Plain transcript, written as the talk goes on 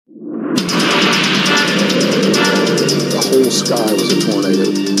sky was a tornado.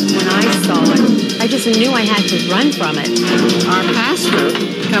 When I saw it, I just knew I had to run from it. Our pastor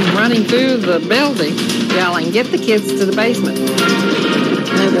come running through the building, yelling, "Get the kids to the basement."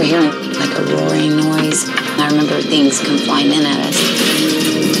 I remember hearing like a roaring noise. I remember things come flying in at us.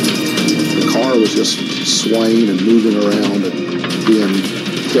 The car was just swaying and moving around and being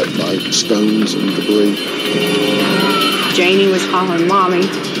hit by stones and debris. Janie was hollering, "Mommy,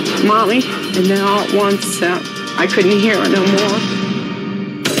 Mommy," and then all at once, I couldn't hear her no more.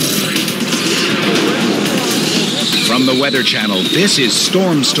 From the Weather Channel, this is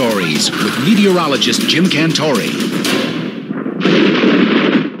Storm Stories with meteorologist Jim Cantori.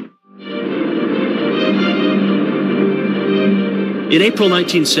 In April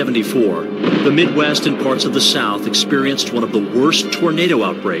 1974, the Midwest and parts of the South experienced one of the worst tornado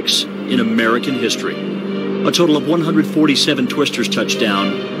outbreaks in American history. A total of 147 twisters touched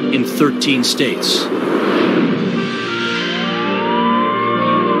down in 13 states.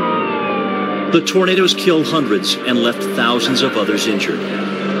 The tornadoes killed hundreds and left thousands of others injured.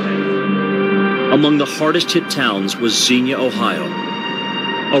 Among the hardest hit towns was Xenia, Ohio,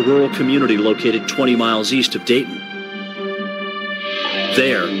 a rural community located 20 miles east of Dayton.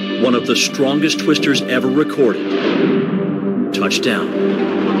 There, one of the strongest twisters ever recorded touched down.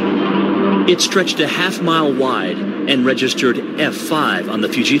 It stretched a half-mile wide and registered F5 on the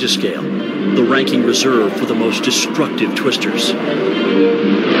Fujita scale, the ranking reserved for the most destructive twisters.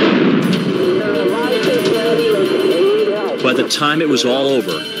 By the time it was all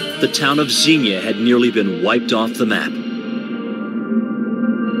over, the town of Xenia had nearly been wiped off the map.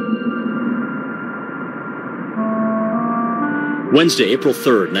 Wednesday, April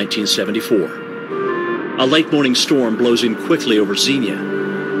 3rd, 1974. A late morning storm blows in quickly over Xenia.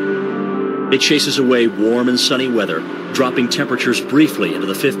 It chases away warm and sunny weather, dropping temperatures briefly into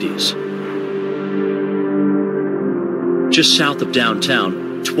the 50s. Just south of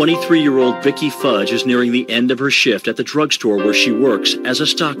downtown, 23-year-old Vicki Fudge is nearing the end of her shift at the drugstore where she works as a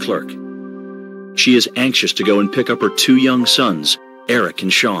stock clerk. She is anxious to go and pick up her two young sons, Eric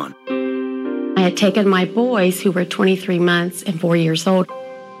and Sean. I had taken my boys, who were 23 months and 4 years old,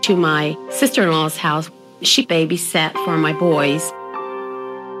 to my sister-in-law's house. She babysat for my boys.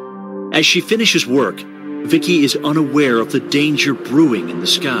 As she finishes work, Vicki is unaware of the danger brewing in the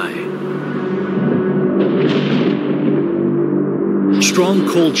sky. Strong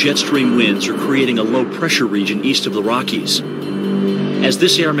cold jet stream winds are creating a low-pressure region east of the Rockies. As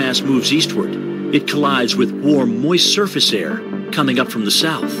this air mass moves eastward, it collides with warm, moist surface air coming up from the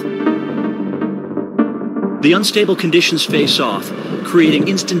south. The unstable conditions face off, creating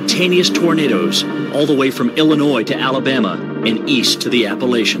instantaneous tornadoes all the way from Illinois to Alabama and east to the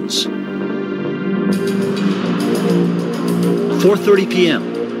Appalachians. 4:30 p.m.,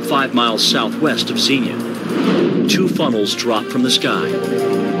 5 miles southwest of Xenia. Two funnels drop from the sky.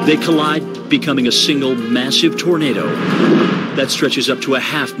 They collide, becoming a single massive tornado that stretches up to a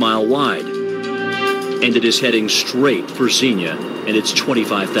half-mile wide. And it is heading straight for Xenia and its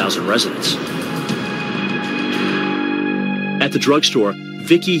 25,000 residents. At the drugstore,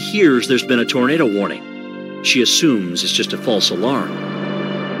 Vicki hears there's been a tornado warning. She assumes it's just a false alarm.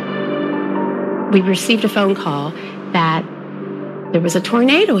 We received a phone call that there was a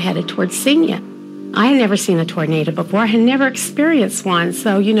tornado headed towards Xenia. I had never seen a tornado before. I had never experienced one,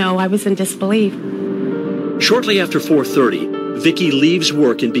 so, I was in disbelief. Shortly after 4:30, Vicki leaves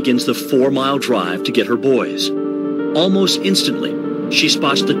work and begins the 4-mile drive to get her boys. Almost instantly, she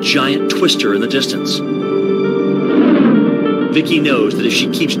spots the giant twister in the distance. Vicki knows that if she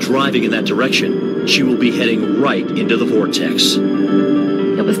keeps driving in that direction, she will be heading right into the vortex.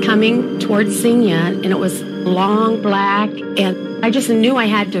 It was coming towards Xenia, and it was long, black, and I just knew I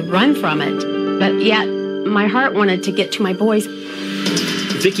had to run from it. But yet, my heart wanted to get to my boys.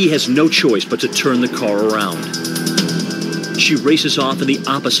 Vicki has no choice but to turn the car around. She races off in the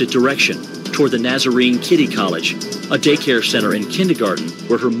opposite direction, toward the Nazarene Kitty College, a daycare center and kindergarten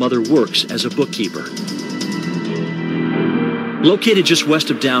where her mother works as a bookkeeper. Located just west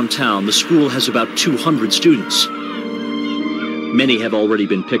of downtown, the school has about 200 students. Many have already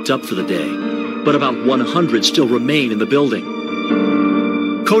been picked up for the day, but about 100 still remain in the building.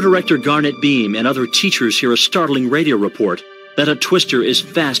 Co-director Garnett Beam and other teachers hear a startling radio report that a twister is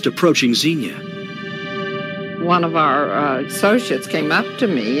fast approaching Xenia. One of our associates came up to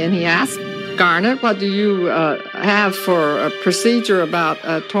me and he asked, "Garnett, what do you have for a procedure about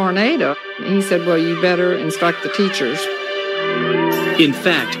a tornado?" And he said, "Well, you better instruct the teachers." In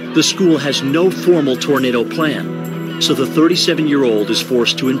fact, the school has no formal tornado plan, so the 37-year-old is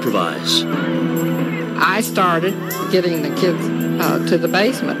forced to improvise. I started getting the kids to the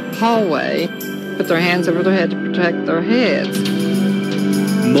basement hallway, put their hands over their head to protect their heads.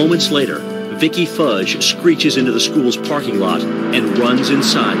 Moments later, Vicky Fudge screeches into the school's parking lot and runs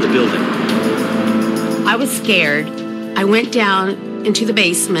inside the building. I was scared. I went down into the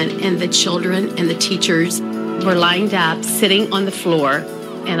basement, and the children and the teachers were lined up, sitting on the floor,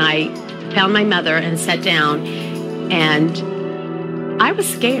 and I found my mother and sat down, and I was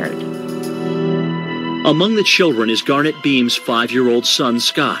scared. Among the children is Garnet Beam's 5-year-old son,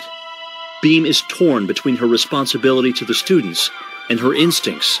 Scott. Beam is torn between her responsibility to the students and her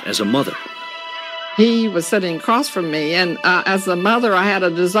instincts as a mother. He was sitting across from me, and as a mother, I had a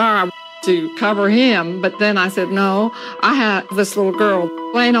desire to cover him, but then I said, no, I have this little girl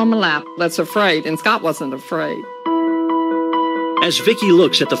laying on my lap that's afraid, and Scott wasn't afraid. As Vicky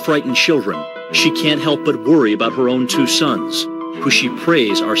looks at the frightened children, she can't help but worry about her own 2 sons, who she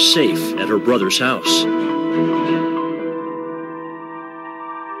prays are safe at her brother's house.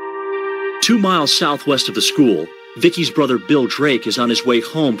 2 miles southwest of the school, Vicky's brother Bill Drake is on his way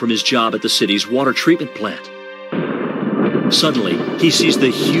home from his job at the city's water treatment plant. Suddenly, he sees the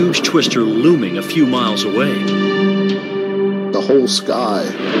huge twister looming a few miles away. The whole sky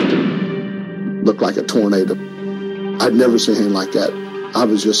looked like a tornado. I'd never seen anything like that. I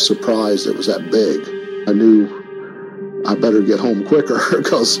was just surprised it was that big. I knew I better get home quicker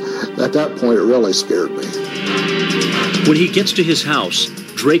because at that point it really scared me. When he gets to his house,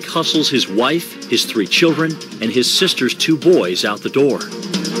 Drake hustles his wife, his 3 children, and his sister's 2 boys out the door.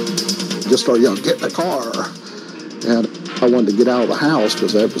 Just started yelling, get in the car. And I wanted to get out of the house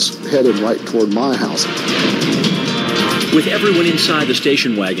because I was headed right toward my house. With everyone inside the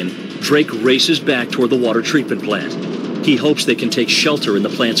station wagon, Drake races back toward the water treatment plant. He hopes they can take shelter in the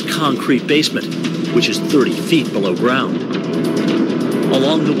plant's concrete basement, which is 30 feet below ground.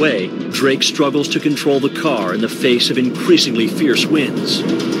 Along the way, Drake struggles to control the car in the face of increasingly fierce winds.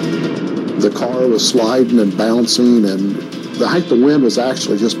 The car was sliding and bouncing, and the wind was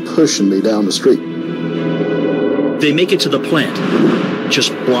actually just pushing me down the street. They make it to the plant,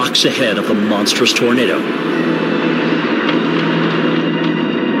 just blocks ahead of the monstrous tornado.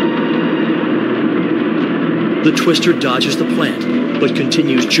 The twister dodges the plant, but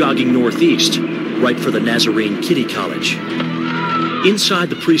continues jogging northeast, right for the Nazarene Kitty College. Inside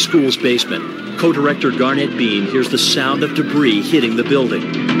the preschool's basement, co-director Garnet Beam hears the sound of debris hitting the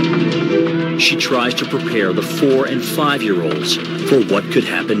building. She tries to prepare the 4- and 5-year-olds for what could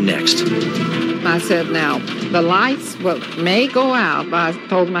happen next. I said, now, the lights may go out, but I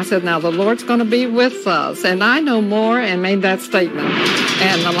told him, I said, now, the Lord's going to be with us. And I know more, and made that statement.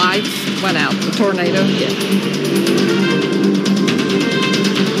 And the lights went out. The tornado hit.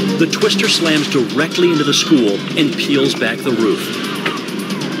 The twister slams directly into the school and peels back the roof.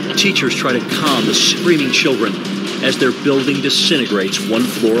 Teachers try to calm the screaming children as their building disintegrates 1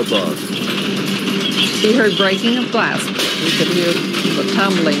 floor above. We heard breaking of glass. We could hear the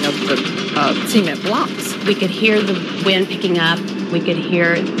tumbling of the cement blocks. We could hear the wind picking up. We could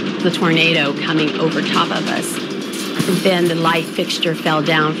hear the tornado coming over top of us. And then the light fixture fell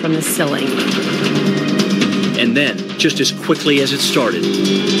down from the ceiling. And then, just as quickly as it started,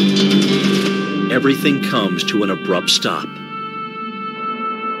 everything comes to an abrupt stop.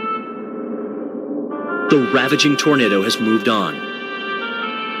 The ravaging tornado has moved on.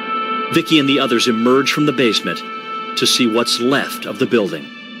 Vicky and the others emerge from the basement to see what's left of the building.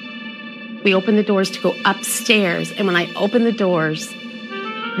 We opened the doors to go upstairs, and when I opened the doors,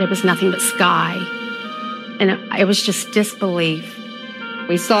 there was nothing but sky. And it was just disbelief.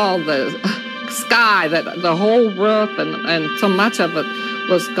 We saw the sky, that the whole roof and so much of it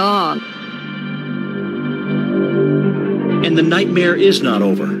was gone. And the nightmare is not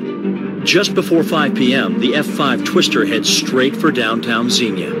over. Just before 5 p.m., the F5 twister heads straight for downtown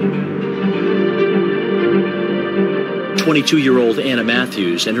Xenia. 22-year-old Anna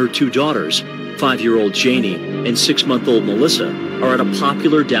Matthews and her 2 daughters, 5-year-old Janie and 6-month-old Melissa, are at a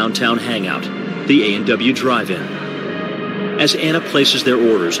popular downtown hangout, the A&W Drive-In. As Anna places their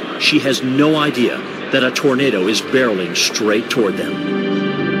orders, she has no idea that a tornado is barreling straight toward them.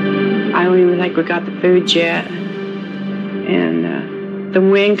 I don't even think we got the food yet. And the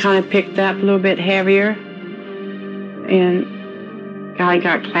wind kind of picked up a little bit heavier. And it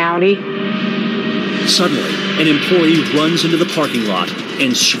got cloudy. Suddenly, an employee runs into the parking lot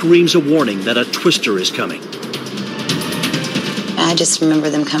and screams a warning that a twister is coming. I just remember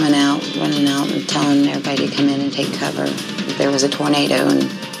them coming out, running out and telling everybody to come in and take cover. There was a tornado, and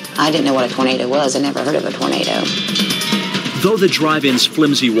I didn't know what a tornado was. I never heard of a tornado. Though the drive-in's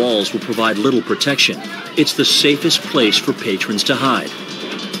flimsy walls will provide little protection, it's the safest place for patrons to hide.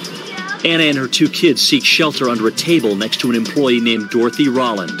 Anna and her 2 kids seek shelter under a table next to an employee named Dorothy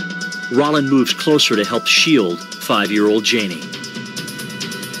Rolland. Rollin moves closer to help shield 5-year-old Janie.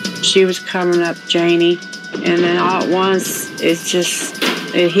 She was covering up Janie, and then all at once, it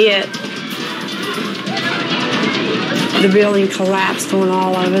hit. The building collapsed on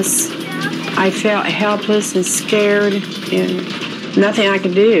all of us. I felt helpless and scared, and nothing I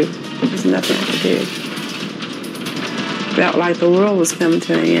could do. There was nothing I could do. Felt like the world was coming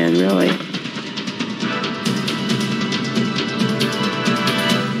to an end, really.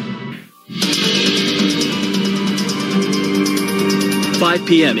 "5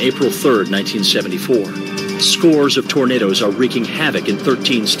 p.m., April 3rd, 1974. Scores of tornadoes are wreaking havoc in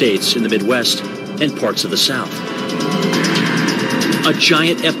 13 states in the Midwest and parts of the South. A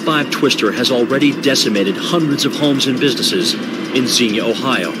giant F5 twister has already decimated hundreds of homes and businesses in Xenia,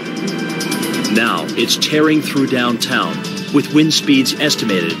 Ohio. Now it's tearing through downtown with wind speeds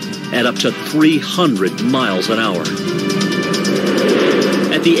estimated at up to 300 miles an hour.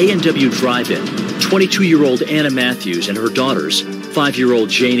 At the A&W Drive-In, 22-year-old Anna Matthews and her daughters, 5-year-old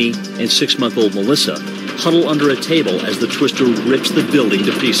Janie and 6-month-old Melissa, huddle under a table as the twister rips the building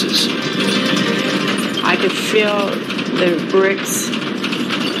to pieces. I could feel the bricks,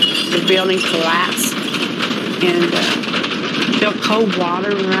 the building collapse, and feel cold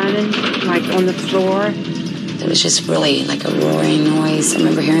water running, like on the floor. It was just really like a roaring noise. I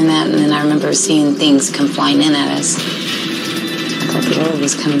remember hearing that, and then I remember seeing things come flying in at us. I thought the world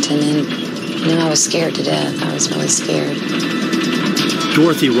was coming to an end. You know, I was scared to death. I was really scared.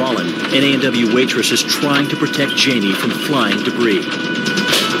 Dorothy Rollin, an A&W waitress, is trying to protect Janie from flying debris.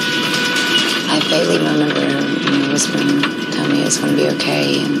 I vaguely remember whispering, telling me it's going to be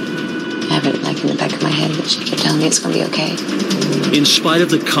okay, and I have it like in the back of my head that she kept telling me it's going to be okay. In spite of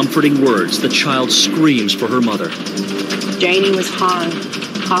the comforting words, the child screams for her mother. Janie was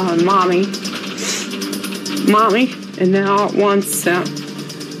hollering, Mommy, Mommy, and then all at once,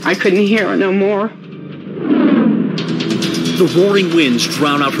 I couldn't hear her no more. The roaring winds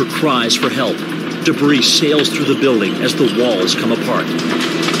drown out her cries for help. Debris sails through the building as the walls come apart.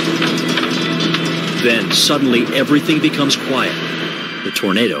 Then, suddenly, everything becomes quiet. The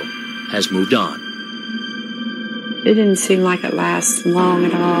tornado has moved on. It didn't seem like it lasted long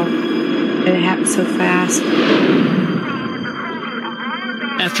at all. It happened so fast.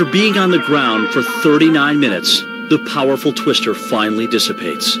 After being on the ground for 39 minutes, the powerful twister finally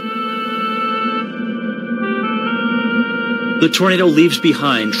dissipates. The tornado leaves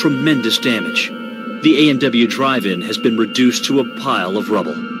behind tremendous damage. The A&W Drive-In has been reduced to a pile of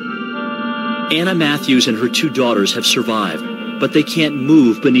rubble. Anna Matthews and her 2 daughters have survived, but they can't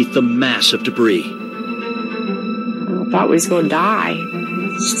move beneath the mass of debris. I thought we was going to die.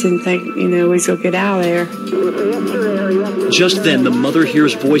 Just didn't think, we was going to get out of there. Just then, the mother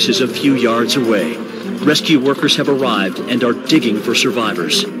hears voices a few yards away. Rescue workers have arrived and are digging for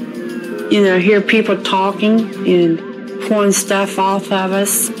survivors. Hear people talking and pouring stuff off of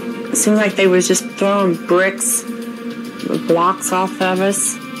us. It seemed like they was just throwing bricks, blocks off of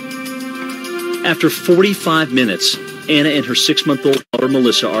us. After 45 minutes, Anna and her 6-month-old daughter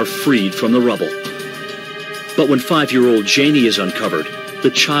Melissa are freed from the rubble. But when 5-year-old Janie is uncovered, the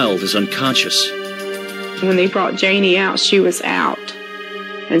child is unconscious. When they brought Janie out, she was out.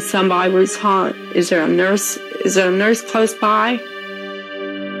 And somebody was hollering, is there a nurse close by?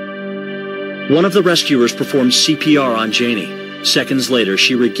 One of the rescuers performs CPR on Janie. Seconds later,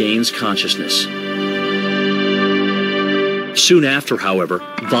 she regains consciousness. Soon after, however,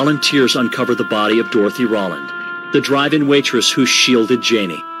 volunteers uncover the body of Dorothy Rollin, the drive-in waitress who shielded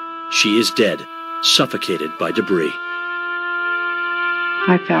Janie. She is dead, suffocated by debris.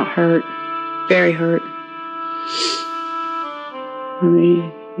 I felt hurt, very hurt.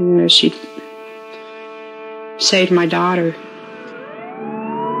 She saved my daughter.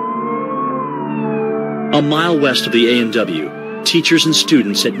 A mile west of the A&W, teachers and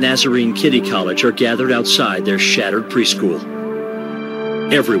students at Nazarene Kitty College are gathered outside their shattered preschool.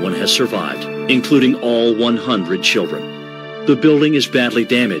 Everyone has survived, including all 100 children. The building is badly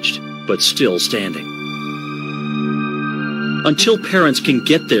damaged, but still standing. Until parents can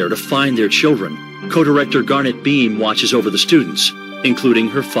get there to find their children, co-director Garnet Beam watches over the students, including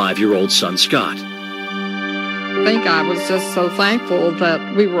her 5-year-old son, Scott. I think I was just so thankful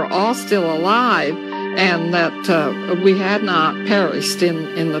that we were all still alive and that we had not perished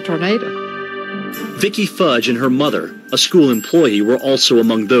in the tornado. Vicki Fudge and her mother, a school employee, were also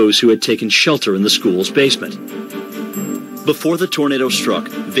among those who had taken shelter in the school's basement. Before the tornado struck,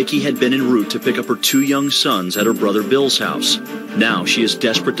 Vicki had been en route to pick up her 2 young sons at her brother Bill's house. Now she is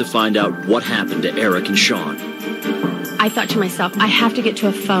desperate to find out what happened to Eric and Sean. I thought to myself, I have to get to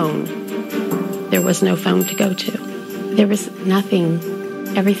a phone. There was no phone to go to. There was nothing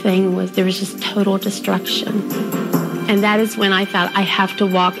there was just total destruction. And that is when I thought, I have to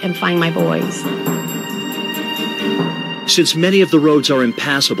walk and find my boys. Since many of the roads are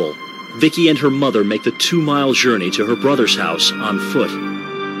impassable, Vicki and her mother make the 2-mile journey to her brother's house on foot.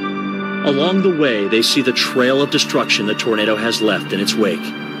 Along the way, they see the trail of destruction the tornado has left in its wake.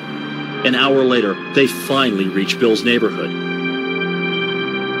 An hour later, they finally reach Bill's neighborhood.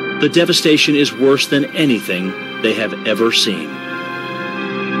 The devastation is worse than anything they have ever seen.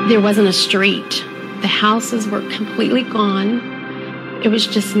 There wasn't a street. The houses were completely gone. It was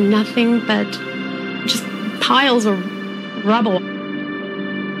just nothing but just piles of rubble.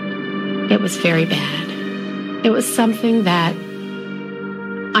 It was very bad. It was something that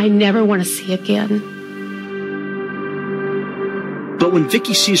I never want to see again. But when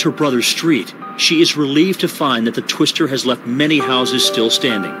Vicki sees her brother's street, she is relieved to find that the twister has left many houses still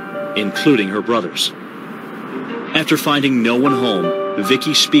standing, including her brother's. After finding no one home,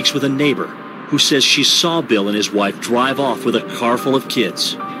 Vicki speaks with a neighbor who says she saw Bill and his wife drive off with a car full of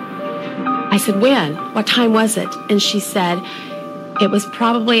kids. I said, when? What time was it? And she said, it was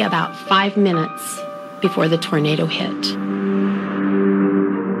probably about 5 minutes before the tornado hit.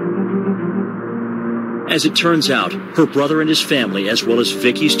 As it turns out, her brother and his family, as well as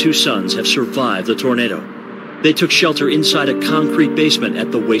Vicki's 2 sons, have survived the tornado. They took shelter inside a concrete basement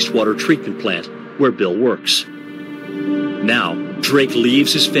at the wastewater treatment plant where Bill works. Now, Drake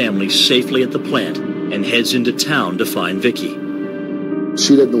leaves his family safely at the plant and heads into town to find Vicki.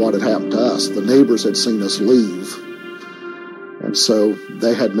 She didn't know what had happened to us. The neighbors had seen us leave, and so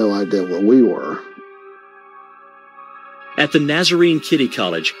they had no idea where we were. At the Nazarene Kitty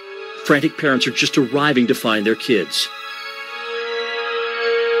College, frantic parents are just arriving to find their kids.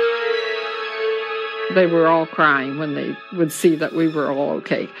 They were all crying when they would see that we were all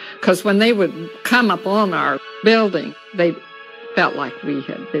okay. Because when they would come up on our building, they felt like we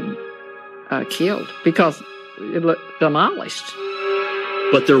had been killed because it looked demolished.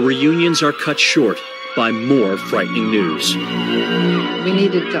 But their reunions are cut short by more frightening news. We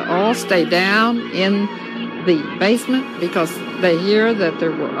needed to all stay down in the basement because they hear that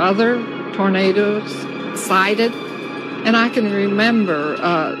there were other tornadoes sighted. And I can remember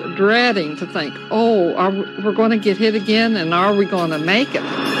dreading to think, we're going to get hit again, and are we going to make it?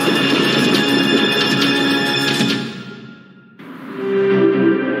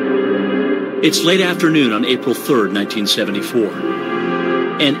 It's late afternoon on April 3rd, 1974.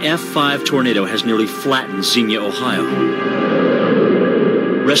 An F5 tornado has nearly flattened Xenia, Ohio.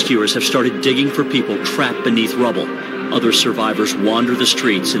 Rescuers have started digging for people trapped beneath rubble. Other survivors wander the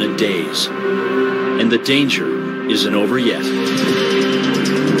streets in a daze. And the danger isn't over yet.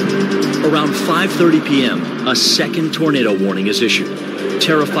 Around 5:30 p.m., a second tornado warning is issued.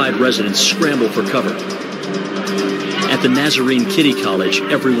 Terrified residents scramble for cover. At the Nazarene Kitty College,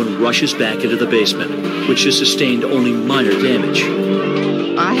 everyone rushes back into the basement, which has sustained only minor damage.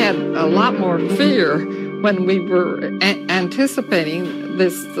 I had a lot more fear when we were anticipating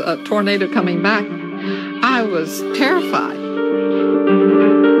this tornado coming back. I was terrified.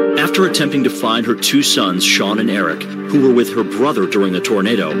 After attempting to find her 2 sons, Sean and Eric, who were with her brother during the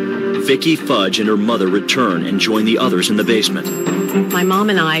tornado, Vicki Fudge and her mother return and join the others in the basement. My mom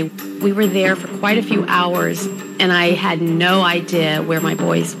and we were there for quite a few hours, and I had no idea where my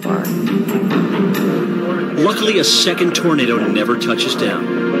boys were. Luckily, a second tornado never touches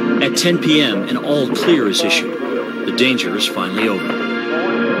down. At 10 p.m., an all clear is issued. The danger is finally over.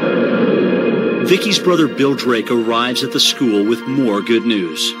 Vicki's brother Bill Drake arrives at the school with more good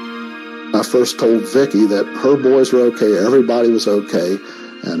news. I first told Vicki that her boys were okay, everybody was okay,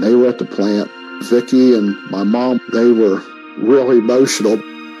 and they were at the plant. Vicki and my mom, they were really emotional.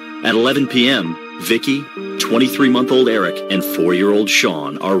 At 11 p.m., Vicki, 23-month-old Eric, and 4-year-old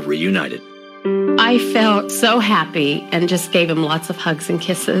Sean are reunited. I felt so happy and just gave him lots of hugs and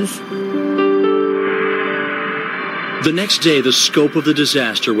kisses. The next day, the scope of the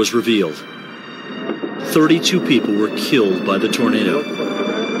disaster was revealed. 32 people were killed by the tornado.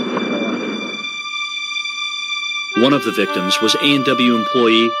 One of the victims was A&W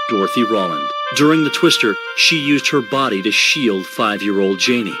employee Dorothy Rolland. During the twister, she used her body to shield 5-year-old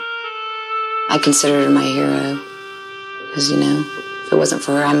Janie. I consider her my hero. Because, if it wasn't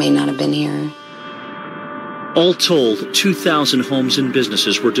for her, I may not have been here. All told, 2,000 homes and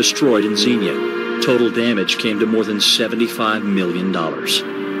businesses were destroyed in Xenia. Total damage came to more than $75 million.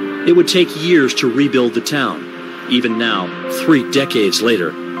 It would take years to rebuild the town. Even now, 3 decades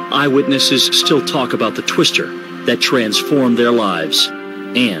later, eyewitnesses still talk about the twister that transformed their lives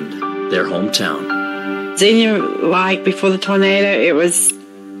and their hometown. Xenia, like before the tornado, it was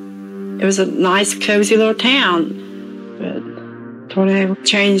a nice, cozy little town. But Tornado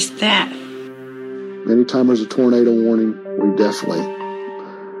changed that. Anytime there's a tornado warning, we definitely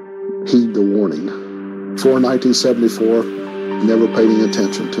heed the warning. Before 1974, never paid any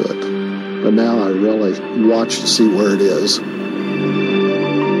attention to it. But now I really watch to see where it is.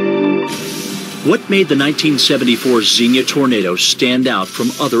 What made the 1974 Xenia tornado stand out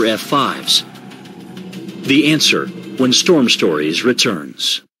from other F5s? The answer when Storm Stories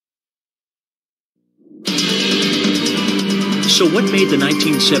returns. So what made the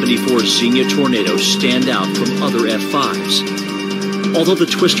 1974 Xenia tornado stand out from other F5s? Although the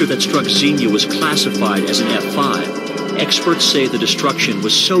twister that struck Xenia was classified as an F5, experts say the destruction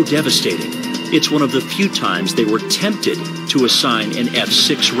was so devastating, it's one of the few times they were tempted to assign an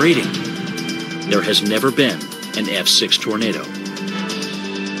F6 rating. There has never been an F6 tornado.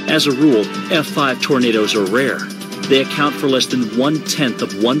 As a rule, F5 tornadoes are rare. They account for less than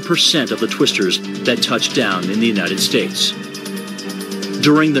 0.1% of the twisters that touch down in the United States.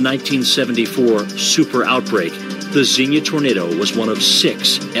 During the 1974 super outbreak, the Xenia tornado was one of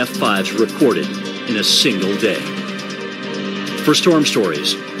 6 F5s recorded in a single day. For Storm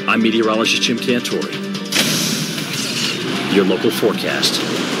Stories, I'm meteorologist Jim Cantori. Your local forecast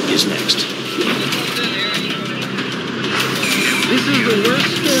is next. This is the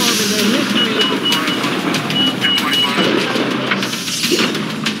worst storm in the history of the